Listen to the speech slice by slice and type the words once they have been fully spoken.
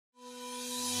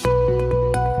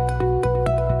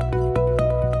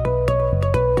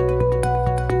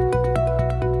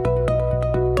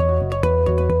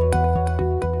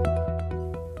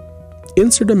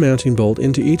insert a mounting bolt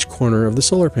into each corner of the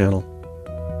solar panel.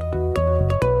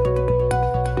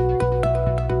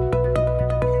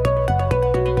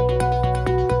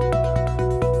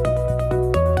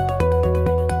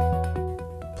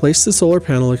 Place the solar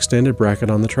panel extended bracket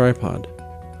on the tripod.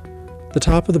 The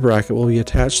top of the bracket will be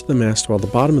attached to the mast while the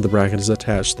bottom of the bracket is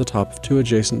attached to the top of two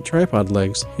adjacent tripod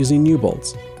legs using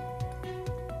U-bolts.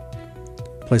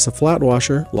 Place a flat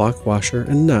washer, lock washer,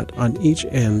 and nut on each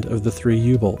end of the 3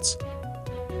 U-bolts.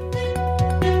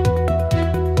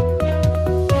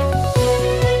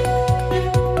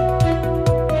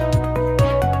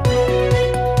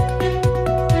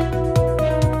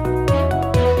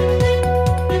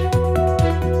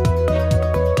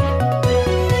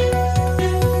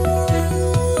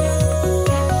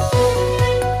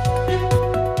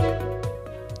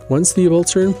 Once the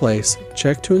U-bolts are in place,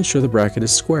 check to ensure the bracket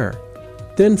is square.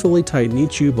 Then fully tighten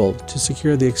each U-bolt to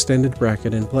secure the extended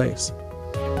bracket in place.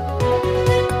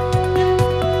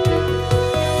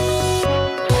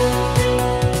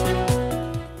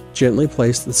 Gently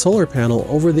place the solar panel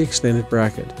over the extended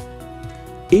bracket.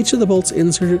 Each of the bolts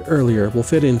inserted earlier will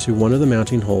fit into one of the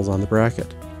mounting holes on the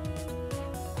bracket.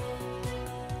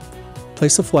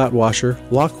 Place a flat washer,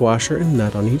 lock washer, and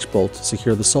nut on each bolt to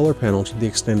secure the solar panel to the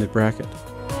extended bracket.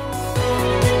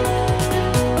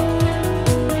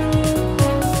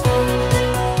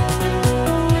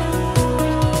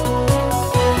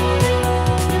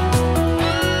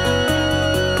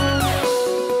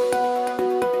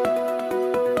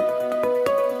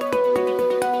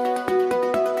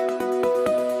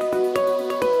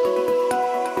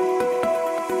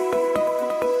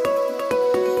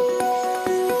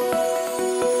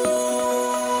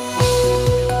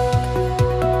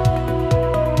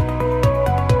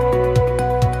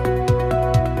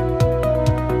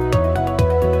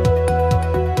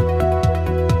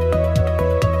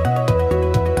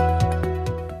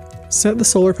 Set the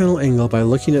solar panel angle by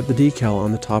looking at the decal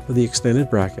on the top of the extended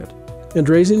bracket and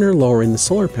raising or lowering the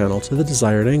solar panel to the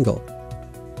desired angle.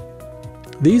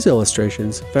 These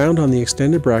illustrations, found on the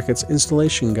extended bracket's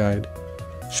installation guide,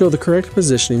 show the correct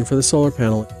positioning for the solar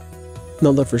panel.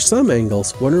 Note that for some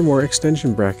angles, one or more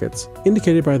extension brackets,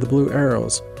 indicated by the blue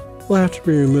arrows, will have to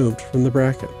be removed from the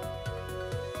bracket.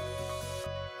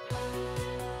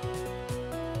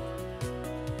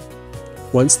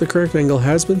 Once the correct angle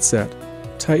has been set,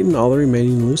 tighten all the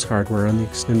remaining loose hardware on the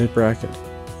extended bracket,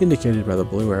 indicated by the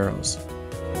blue arrows.